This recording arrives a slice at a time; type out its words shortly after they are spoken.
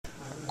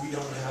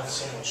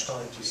so much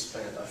time to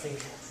spend. I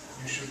think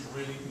you should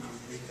really be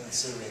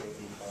reconsidering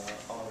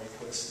our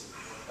request.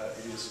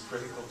 It is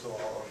critical to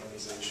our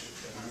organization,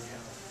 and we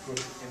have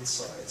good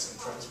insights and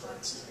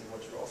transparency in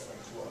what you're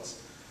offering to us.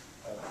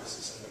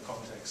 This is in the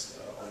context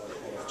of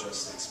what I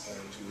just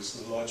explained to you.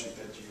 So the logic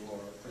that you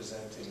are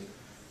presenting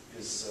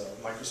is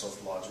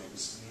Microsoft logic.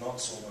 It's not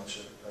so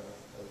much a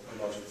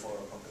logic for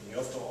our company. You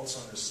have to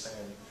also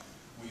understand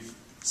we've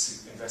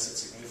invested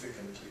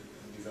significantly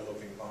in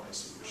developing partner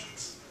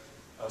solutions.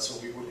 So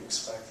we would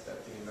expect that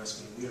the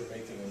investment we are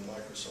making in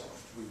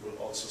Microsoft, we will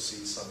also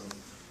see some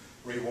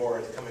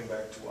reward coming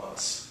back to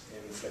us in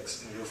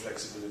real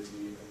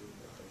flexibility and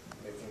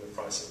making the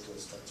pricing to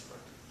us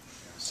transparent.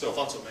 So,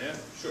 Alfonso, may I?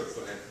 Sure,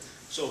 go ahead.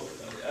 So,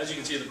 as you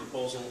can see in the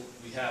proposal,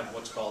 we have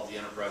what's called the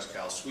Enterprise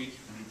Cal Suite.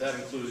 That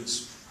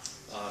includes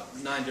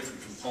 9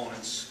 different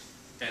components,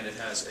 and it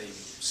has a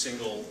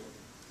single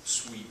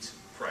suite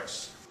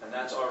price. And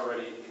that's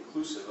already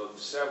inclusive of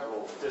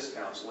several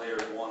discounts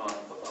layered one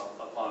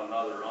upon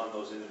another on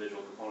those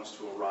individual components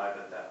to arrive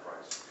at that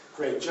price.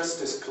 Great, just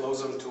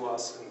disclose them to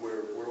us and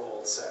we're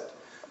all set.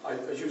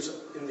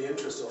 In the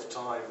interest of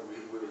time,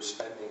 we're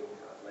spending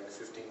like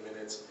 15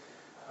 minutes.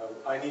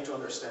 I need to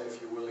understand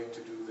if you're willing to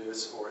do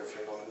this or if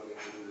you're not willing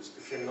to do this.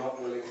 If you're not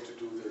willing to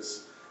do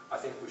this, I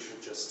think we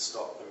should just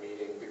stop the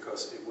meeting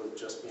because it will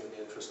just be in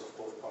the interest of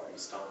both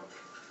parties' time.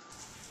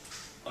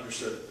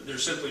 Understood.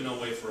 There's simply no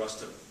way for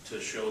us to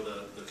show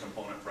the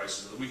component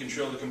prices. We can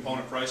show the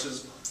component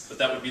prices, but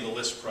that would be the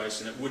list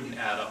price and it wouldn't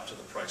add up to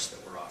the price that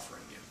we're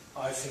offering you.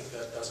 I think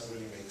that doesn't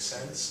really make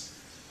sense.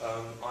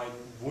 I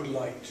would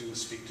like to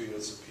speak to your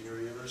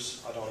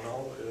superiors. I don't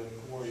know,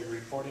 who are you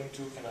reporting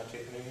to? Can I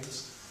take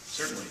names?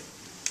 Certainly.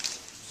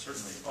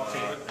 Certainly.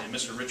 Okay.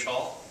 Mr. Rich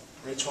Hall?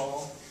 Rich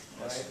Hall,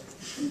 yes.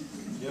 Right.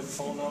 You have a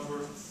phone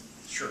number?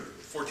 Sure.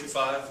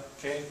 425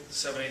 okay.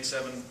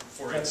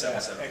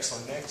 787-4877.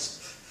 Excellent. Next.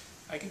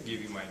 I can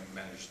give you my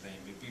manager's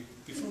name.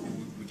 Before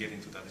we get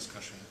into that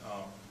discussion,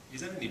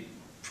 is there any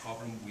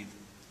problem with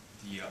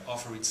the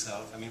offer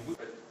itself? I mean,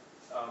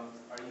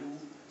 are you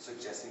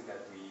suggesting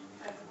that we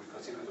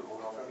consider the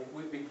whole offer? I mean,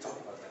 we've been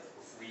talking about that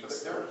for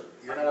weeks.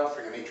 You're not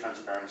offering any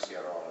transparency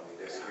at all. I mean,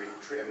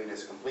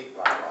 it's a complete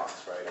black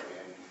box, right? I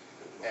mean,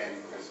 and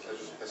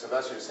as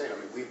Sebastian is saying, I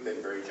mean, we've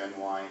been very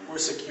genuine. We're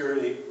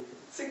security.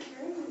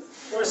 Security.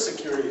 We're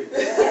security.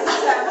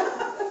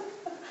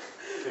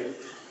 Okay.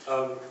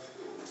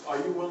 Are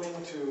you willing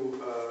to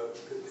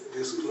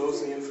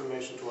disclose the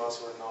information to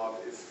us or not?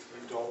 If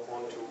you don't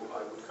want to,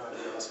 I would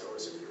kindly ask our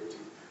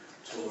security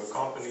to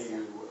accompany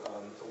you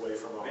away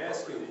from our property. May I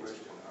ask you a property.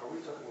 question? Are we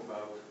talking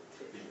about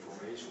the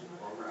information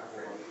or are we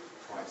talking about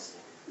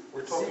pricing?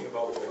 We're talking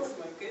about both.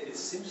 It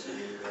seems to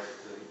me that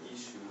the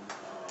issue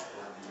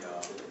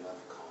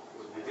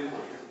what we deal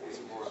with is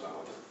more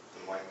about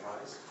the right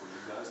price, for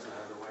you guys to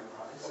have the right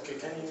price. Okay,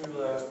 can you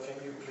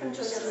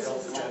please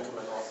help the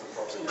gentleman off the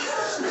property?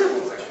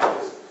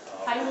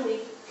 Finally.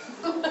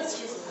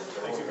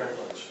 Thank you very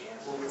much.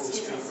 We'll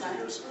speak to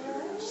your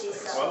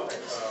superiors. Well,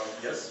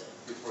 yes,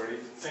 before it.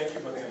 Thank you,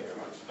 but thank you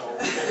very much. No,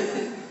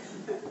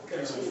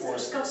 please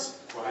enforce this.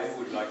 I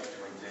would like to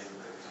maintain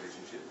the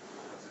relationship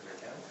as much as I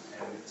can,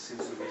 and it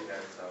seems to me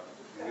that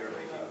we are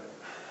making a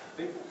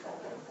big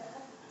problem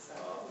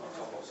on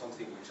top of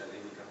something which I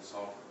think we can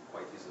solve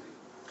quite easily.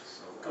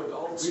 So, good,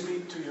 I'll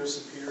speak to your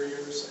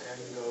superiors and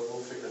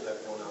we'll figure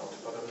that one out.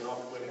 But I'm not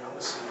willing, I'm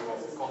the CEO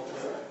of the company,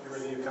 you're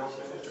the account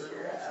manager,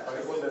 but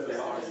at what level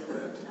are you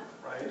at,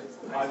 right?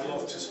 I'd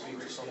love to speak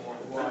to someone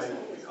who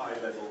I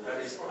level. that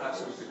is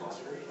absolutely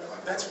possible.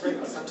 That's great,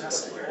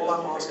 fantastic. All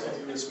I'm asking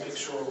you is make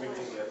sure we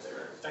can get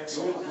there. Thanks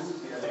so much.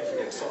 Thank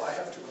you. So I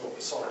have to go,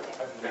 sorry,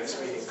 I have the next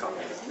meeting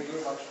coming. Thank you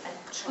very much.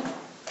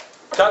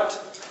 Cut!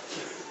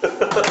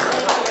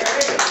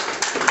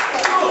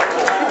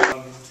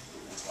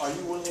 Are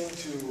you willing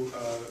to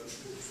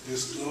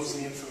disclose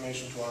the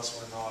information to us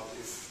or not?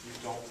 If you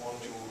don't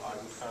want to, I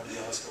would kindly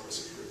ask our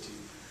security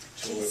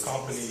to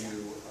accompany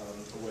you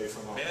away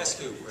from our may I ask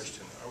you a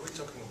property. question? Are we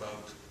talking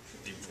about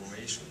the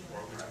information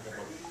or are we talking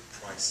about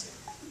pricing?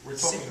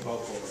 We're talking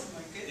about both.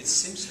 It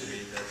seems to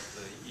me that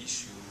the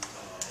issue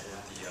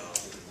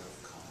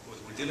what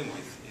we're dealing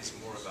with is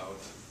more about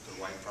the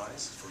right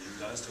price, for you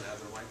guys to have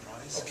the right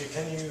price. Okay,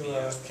 can you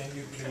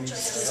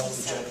please help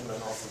the gentleman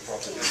off the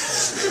property?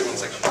 1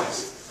 second,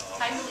 please.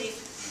 Time to leave.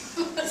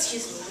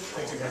 Excuse me.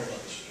 Thank you very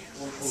much.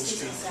 We'll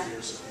speak to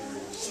your superiors.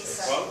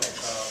 Well,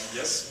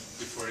 yes,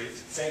 before it.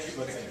 Thank you,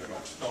 but thank you very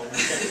much. No,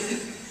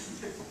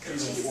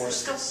 please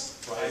enforce this.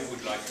 I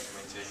would like to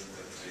maintain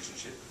the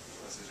relationship as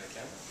much as I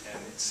can, and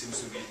it seems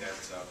to me that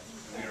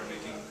we are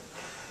making a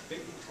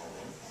big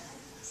problem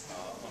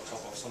on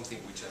top of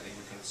something which I think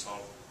we can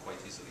solve quite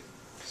easily.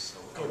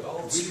 So, good,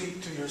 I'll speak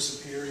to your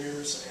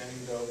superiors and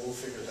we'll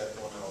figure that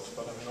one out.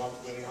 But I'm not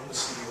willing, I'm the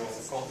CEO of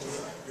the company,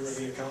 you're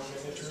the account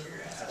manager,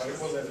 but at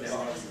what level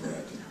are you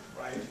at,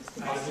 right?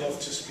 I'd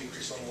love to speak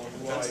to someone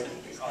who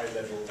I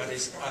level. that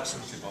is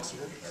absolutely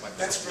possible.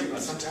 That's great,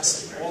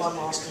 fantastic. All I'm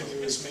asking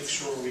you is make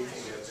sure we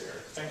can get there.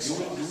 Thanks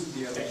so much.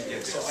 Thank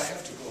you. So I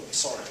have to go,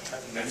 sorry, I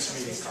have the next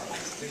meeting coming.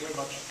 Thank you very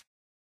much.